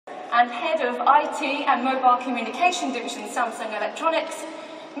and Head of IT and Mobile Communication Division, Samsung Electronics,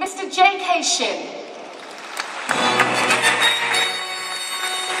 Mr. JK Shin.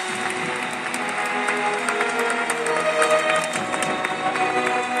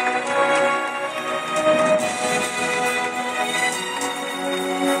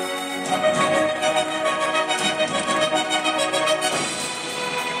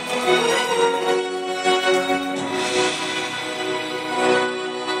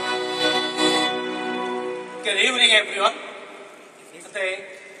 Good evening, everyone. Today,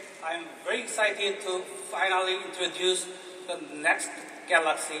 I'm very excited to finally introduce the next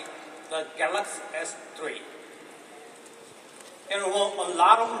Galaxy, the Galaxy S3. There were a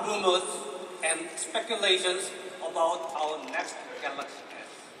lot of rumors and speculations about our next Galaxy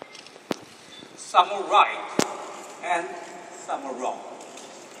S. Some are right and some are wrong.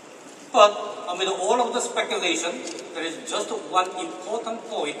 But amid all of the speculation, there is just one important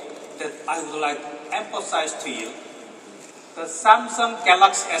point that I would like to emphasize to you. The Samsung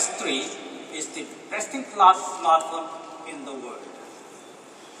Galaxy S3 is the best-in-class smartphone in the world.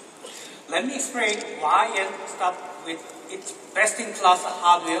 Let me explain why and start with its best-in-class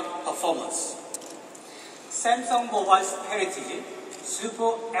hardware performance. Samsung Mobile's heritage,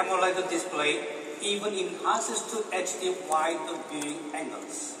 Super AMOLED display even enhances to HD wide viewing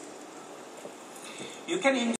angles. You can enjoy